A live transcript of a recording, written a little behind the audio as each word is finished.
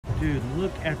Dude,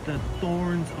 look at the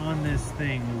thorns on this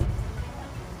thing.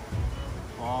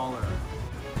 Baller.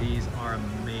 These are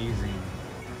amazing.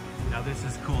 Now this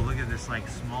is cool. Look at this like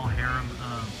small harem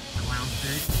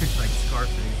clownfish. It's like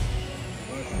Scarface.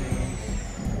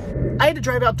 I had to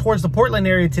drive out towards the Portland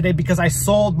area today because I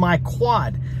sold my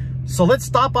quad. So let's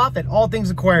stop off at All Things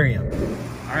Aquarium.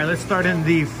 All right, let's start in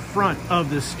the front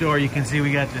of the store. You can see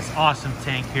we got this awesome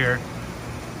tank here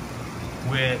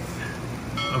with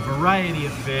a variety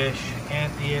of fish,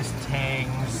 Anthias,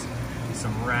 tangs,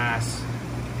 some wrasse.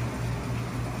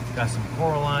 Got some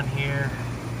coral on here.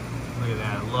 Look at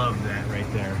that, I love that right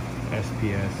there,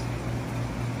 SPS.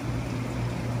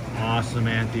 Awesome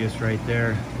Anthias right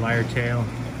there, lyre tail.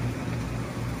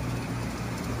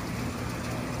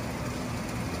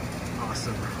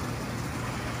 Awesome.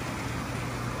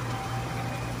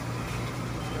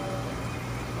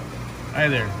 Hi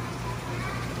there.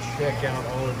 Check out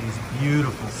all of these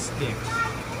beautiful sticks.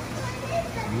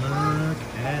 Look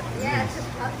at this.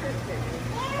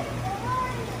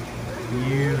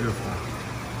 Beautiful.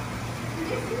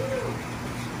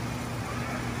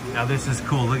 Now this is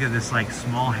cool. Look at this like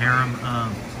small harem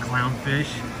clownfish.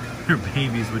 They're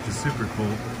babies, which is super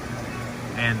cool.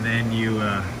 And then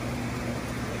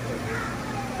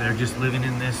they're just living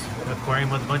in this aquarium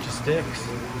with a bunch of sticks.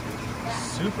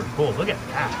 Super cool. Look at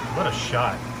that. What a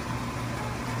shot.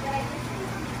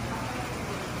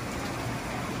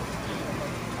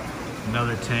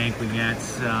 Another tank. We got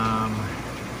some,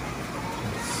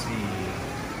 let's see,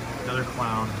 another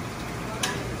clown.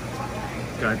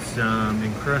 Got some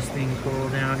encrusting coral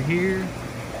down here.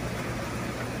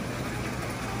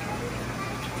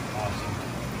 Awesome.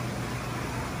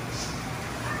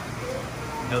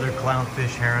 Another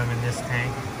clownfish harem in this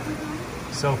tank.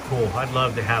 So cool. I'd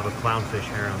love to have a clownfish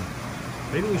harem.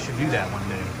 Maybe we should do that one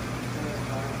day.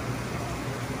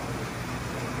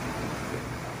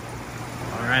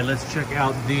 All right, let's check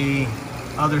out the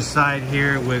other side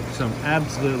here with some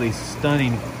absolutely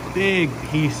stunning big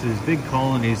pieces, big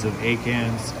colonies of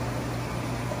acans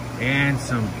and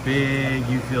some big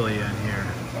Euphilia in here.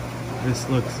 This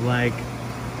looks like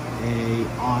a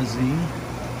Aussie.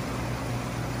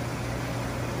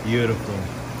 Beautiful.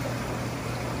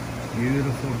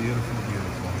 Beautiful, beautiful,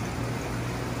 beautiful.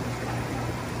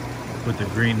 With the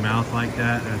green mouth like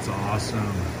that, that's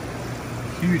awesome.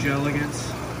 Huge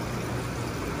elegance.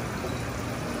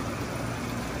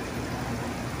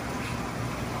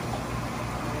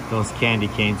 Those candy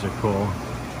canes are cool.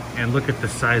 And look at the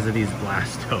size of these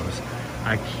blastos.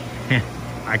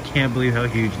 I can't believe how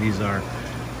huge these are.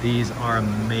 These are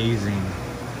amazing.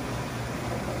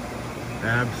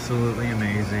 Absolutely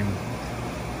amazing.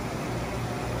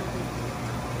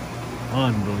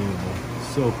 Unbelievable.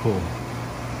 So cool.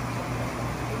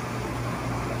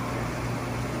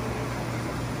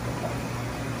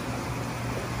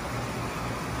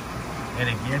 And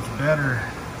it gets better.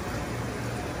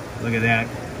 Look at that.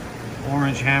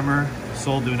 Orange hammer,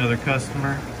 sold to another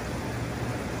customer.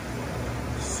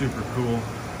 Super cool.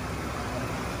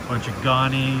 Bunch of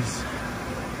Ghanies,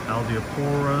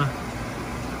 Aldeopora.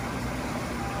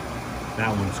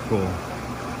 That one's cool.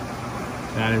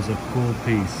 That is a cool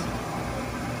piece.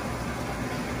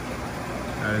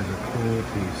 That is a cool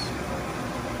piece.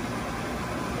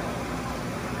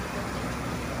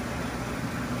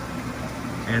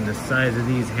 And the size of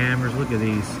these hammers, look at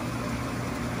these.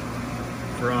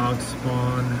 Frog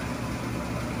spawn,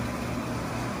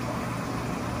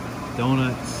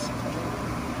 donuts,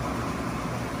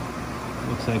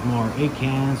 looks like more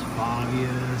acans,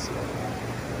 favias,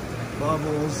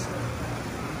 bubbles.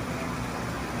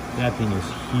 That thing is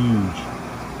huge.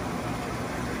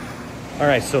 All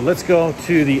right, so let's go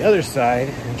to the other side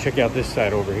and check out this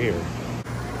side over here.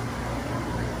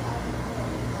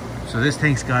 So this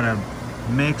tank's got a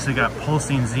mix. It got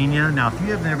pulsing xenia. Now, if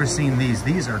you have never seen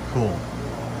these are cool.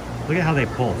 Look at how they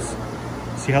pulse.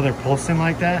 See how they're pulsing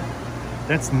like that?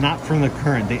 That's not from the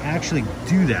current. They actually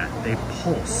do that. They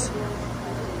pulse.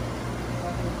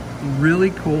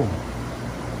 Really cool.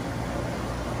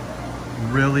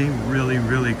 Really, really,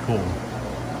 really cool.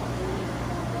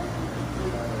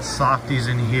 Softies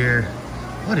in here.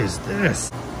 What is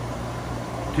this?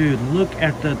 Dude, look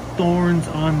at the thorns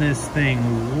on this thing.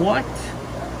 What?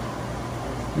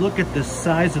 Look at the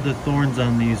size of the thorns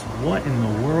on these. What in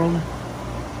the world?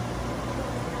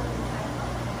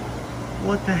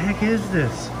 What the heck is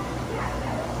this?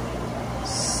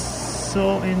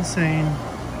 So insane.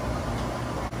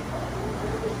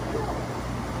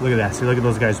 Look at that. See, look at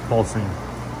those guys pulsing.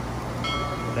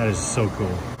 That is so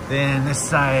cool. Then this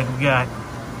side, we got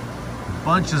a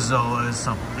bunch of zoas,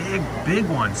 some big, big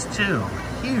ones too.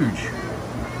 Huge.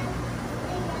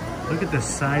 Look at the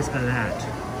size of that.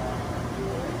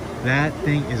 That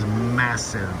thing is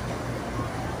massive.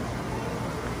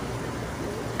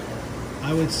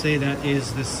 I would say that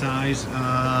is the size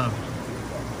of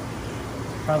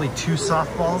probably 2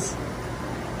 softballs.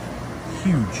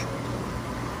 Huge.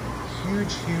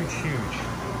 Huge, huge, huge.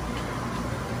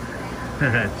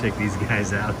 Check these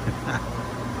guys out.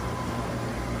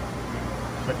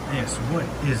 But this, what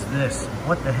is this?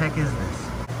 What the heck is this?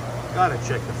 Gotta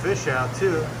check the fish out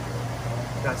too.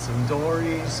 Got some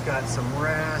dories, got some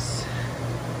wrasse,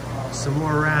 some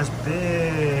more wrasse,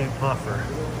 big puffer.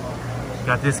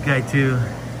 Got this guy too,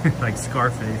 like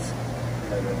Scarface.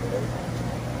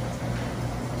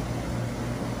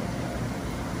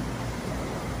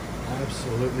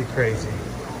 Absolutely crazy.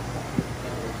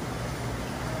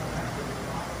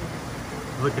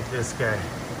 Look at this guy.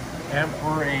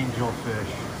 Emperor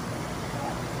angelfish.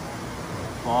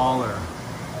 Baller.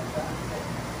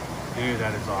 Dude,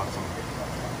 that is awesome.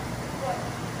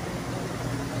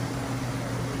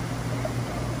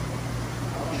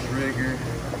 Trigger.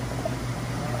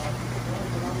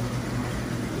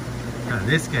 Now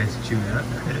this guy's chewed up.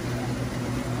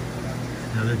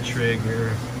 Another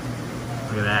trigger.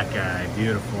 Look at that guy,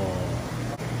 beautiful.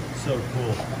 So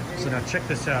cool. So now check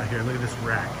this out here, look at this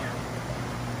rack.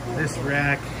 This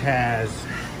rack has,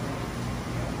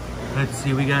 let's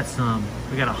see, we got a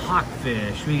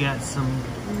hawkfish, we got some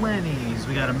lennies,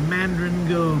 we got a mandarin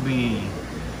goby,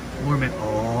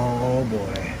 oh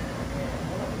boy,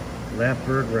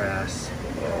 leopard wrasse.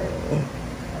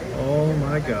 Oh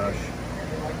my gosh.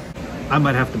 I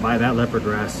might have to buy that leopard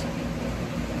wrasse.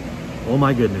 Oh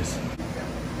my goodness.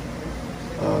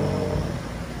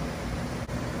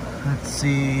 Let's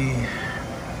see,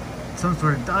 some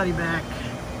sort of dotty back,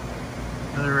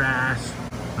 another wrasse.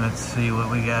 Let's see what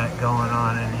we got going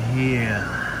on in here.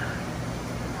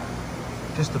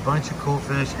 Just a bunch of cool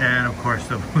fish, and of course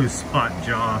the blue spot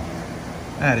jaw.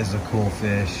 That is a cool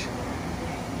fish.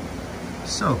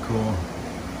 So cool.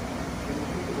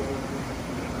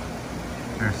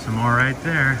 There's some more right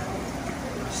there.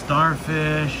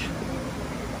 Starfish.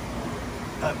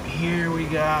 Up here we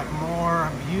got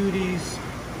more beauties.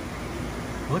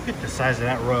 Look at the size of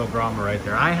that Royal Brahma right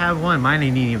there. I have one, mine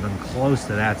ain't even close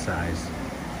to that size.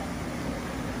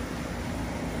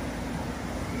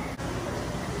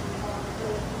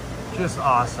 Just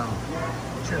awesome.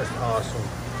 Just awesome.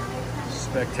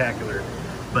 Spectacular.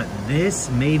 But this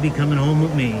may be coming home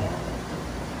with me.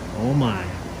 Oh my.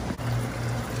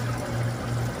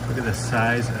 Look at the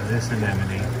size of this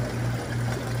anemone.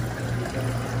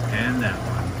 And that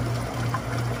one.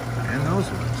 And those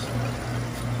ones.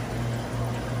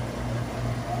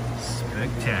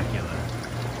 Spectacular.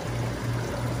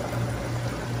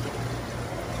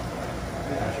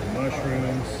 There's your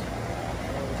mushrooms.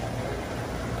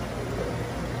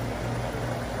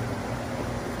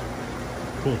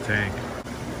 Cool tank.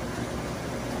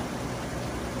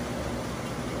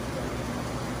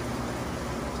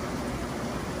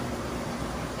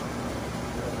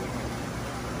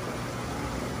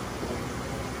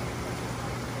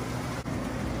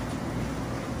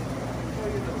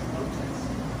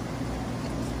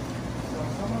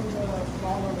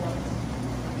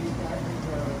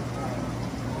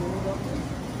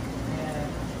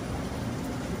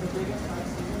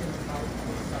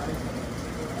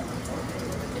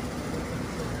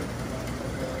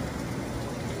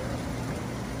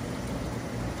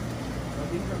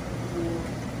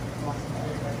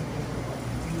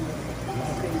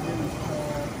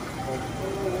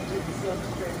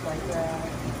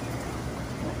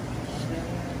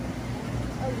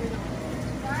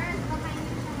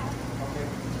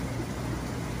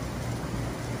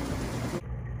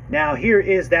 Now here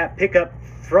is that pickup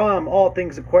from All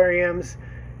Things Aquariums.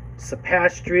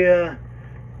 Sapastria,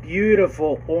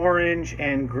 beautiful orange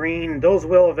and green. Those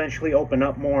will eventually open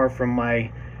up more from my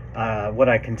what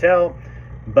I can tell,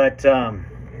 but an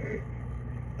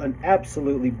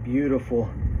absolutely beautiful.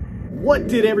 What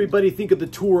did everybody think of the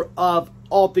tour of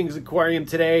All Things Aquarium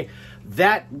today?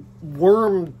 That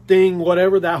worm thing,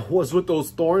 whatever that was with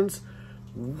those thorns,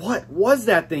 what was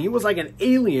that thing? It was like an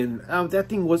alien. That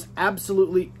thing was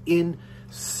absolutely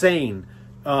insane.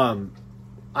 When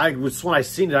I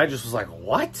seen it, I just was like,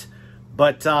 what?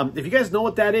 But if you guys know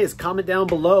what that is, comment down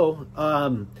below.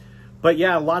 But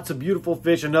yeah, lots of beautiful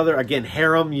fish. Another, again,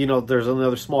 harem. You know, there's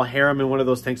another small harem in one of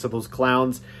those tanks of those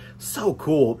clowns. So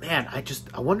cool. Man,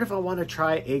 I wonder if I want to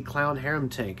try a clown harem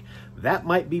tank. That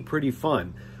might be pretty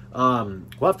fun. We'll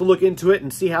have to look into it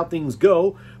and see how things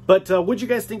go. But what'd you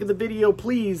guys think of the video?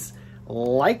 Please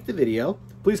like the video,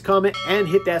 Please comment and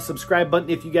hit that subscribe button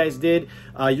if you guys did.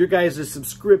 Your guys'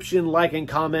 subscription, like, and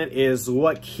comment is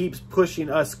what keeps pushing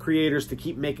us creators to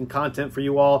keep making content for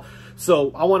you all.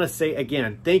 So I want to say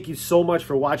again, thank you so much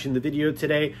for watching the video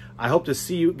today. I hope to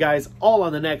see you guys all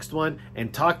on the next one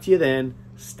and talk to you then.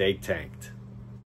 Stay tanked.